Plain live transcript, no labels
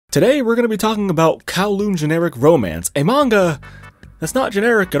Today we're going to be talking about Kowloon Generic Romance, a manga that's not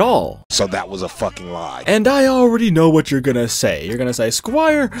generic at all. So that was a fucking lie. And I already know what you're gonna say. You're gonna say,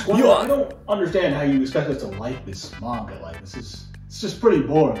 Squire, I don't understand how you expect us to like this manga. Like, it's just pretty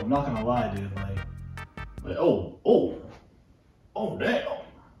boring. I'm not gonna lie, dude. Like oh, damn.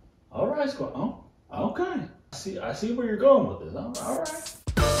 All right, Squire. Oh, okay. I see where you're going with this. All right.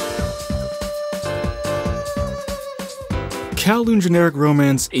 Kowloon Generic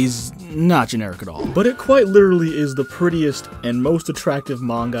Romance is not generic at all, but it quite literally is the prettiest and most attractive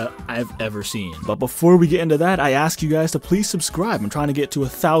manga I've ever seen. But before we get into that, I ask you guys to please subscribe. I'm trying to get to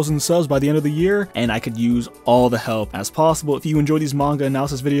 1,000 subs by the end of the year, and I could use all the help as possible. If you enjoy these manga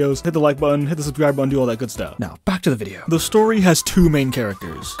analysis videos, hit the like button, hit the subscribe button, do all that good stuff. Now, back to the video. The story has two main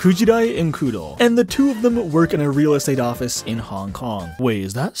characters, Kujidai and Kudo, and the two of them work in a real estate office in Hong Kong. Wait,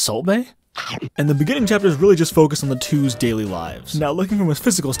 is that Salt Bae? And the beginning chapters really just focus on the two's daily lives. Now, looking from a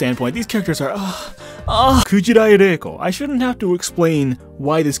physical standpoint, these characters are, Kujidai Reiko. I shouldn't have to explain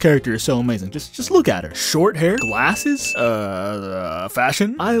why this character is so amazing. Just look at her. Short hair, glasses,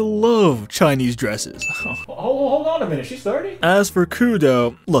 fashion. I love Chinese dresses. Hold on a minute. She's 30? As for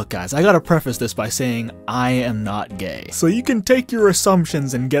Kudo, look guys, I gotta preface this by saying I am not gay. So you can take your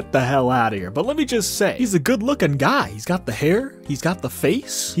assumptions and get the hell out of here. But let me just say, he's a good looking guy. He's got the hair, he's got the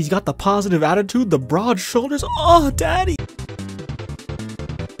face, he's got the positive attitude, the broad shoulders. Oh, daddy.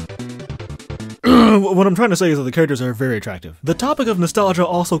 What I'm trying to say is that the characters are very attractive. The topic of nostalgia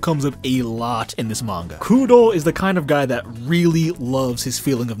also comes up a lot in this manga. Kudo is the kind of guy that really loves his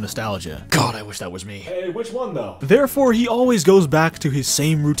feeling of nostalgia. God, I wish that was me. Hey, which one though? Therefore, he always goes back to his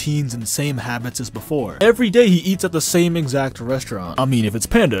same routines and same habits as before. Every day he eats at the same exact restaurant. I mean, if it's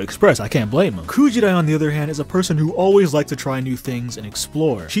Panda Express, I can't blame him. Kujidai, on the other hand, is a person who always likes to try new things and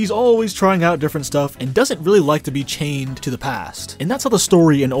explore. She's always trying out different stuff and doesn't really like to be chained to the past. And that's how the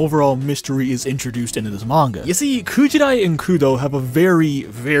story and overall mystery is introduced into this manga. You see, Kujidai and Kudo have a very,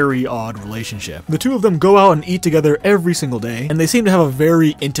 very odd relationship. The two of them go out and eat together every single day, and they seem to have a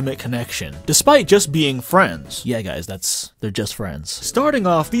very intimate connection, despite just being friends. Yeah guys, they're just friends. Starting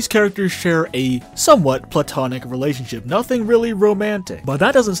off, these characters share a somewhat platonic relationship, nothing really romantic. But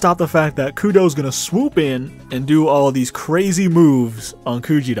that doesn't stop the fact that Kudo's gonna swoop in and do all these crazy moves on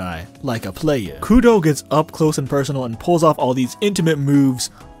Kujidai, like a player. Kudo gets up close and personal and pulls off all these intimate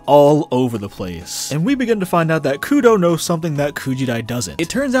moves all over the place. And we begin to find out that Kudo knows something that Kujidai doesn't. It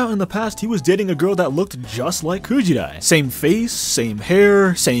turns out in the past he was dating a girl that looked just like Kujidai. Same face, same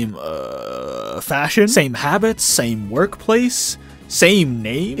hair, same fashion, same habits, same workplace, same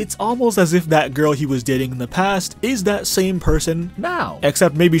name. It's almost as if that girl he was dating in the past is that same person now.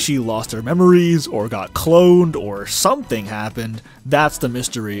 Except maybe she lost her memories or got cloned or something happened. That's the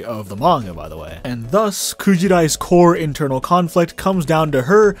mystery of the manga, by the way. And thus, Kujidai's core internal conflict comes down to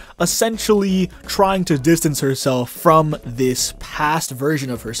her essentially trying to distance herself from this past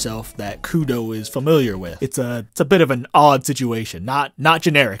version of herself that Kudo is familiar with. It's a bit of an odd situation, not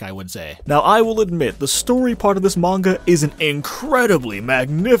generic, I would say. Now, I will admit, the story part of this manga isn't incredibly,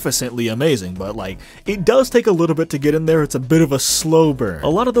 magnificently amazing, but like, it does take a little bit to get in there. It's a bit of a slow burn. A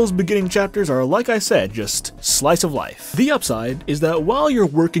lot of those beginning chapters are, like I said, just slice of life. The upside is that while you're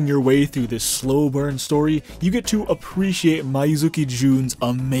working your way through this slow burn story, you get to appreciate Mayuzuki Jun's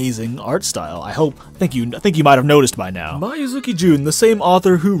amazing art style. I think you might have noticed by now. Mayuzuki Jun, the same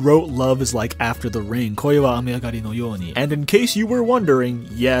author who wrote Love is Like After the Rain, Koi wa Ameagari no Yoni. And in case you were wondering,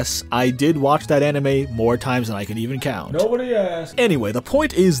 yes, I did watch that anime more times than I can even count. Nobody asked. Anyway, the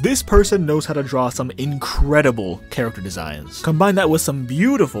point is this person knows how to draw some incredible character designs. Combine that with some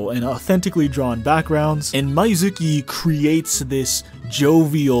beautiful and authentically drawn backgrounds, and Mayuzuki creates this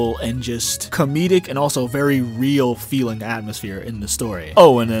jovial and just comedic and also very real feeling atmosphere in the story.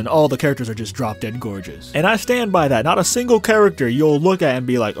 Oh, and then all the characters are just drop dead gorgeous. And I stand by that. Not a single character you'll look at and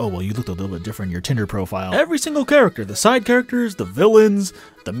be like, oh, well, you looked a little bit different in your Tinder profile. Every single character, the side characters, the villains,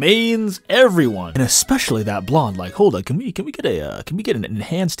 the mains, everyone, and especially that blonde. Like, hold on, can we get an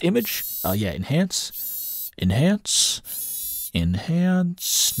enhanced image? Yeah, enhance.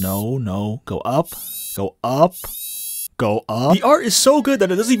 No, go up. The art is so good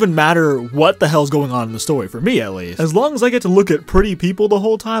that it doesn't even matter what the hell's going on in the story, for me at least. As long as I get to look at pretty people the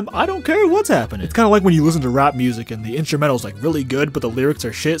whole time, I don't care what's happening. It's kind of like when you listen to rap music and the instrumental's like really good, but the lyrics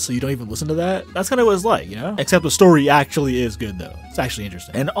are shit, so you don't even listen to that. That's kind of what it's like, you know? Except the story actually is good though. It's actually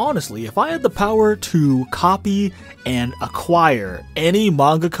interesting. And honestly, if I had the power to copy and acquire any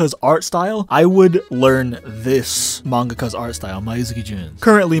mangaka's art style, I would learn this mangaka's art style, Mayuzuki Jun's.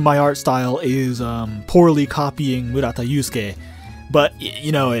 Currently, my art style is poorly copying Murata Yusuke, But,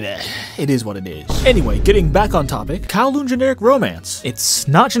 you know, it is what it is. Anyway, getting back on topic, Kowloon Generic Romance. It's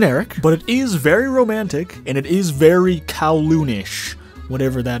not generic, but it is very romantic, and it is very Kowloonish,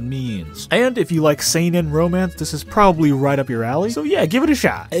 whatever that means. And if you like seinen romance, this is probably right up your alley, so yeah, give it a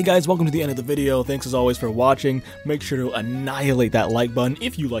shot. Hey guys, welcome to the end of the video. Thanks as always for watching. Make sure to annihilate that like button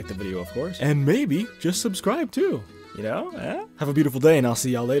if you like the video, of course. And maybe just subscribe too, you know? Have a beautiful day, and I'll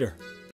see y'all later.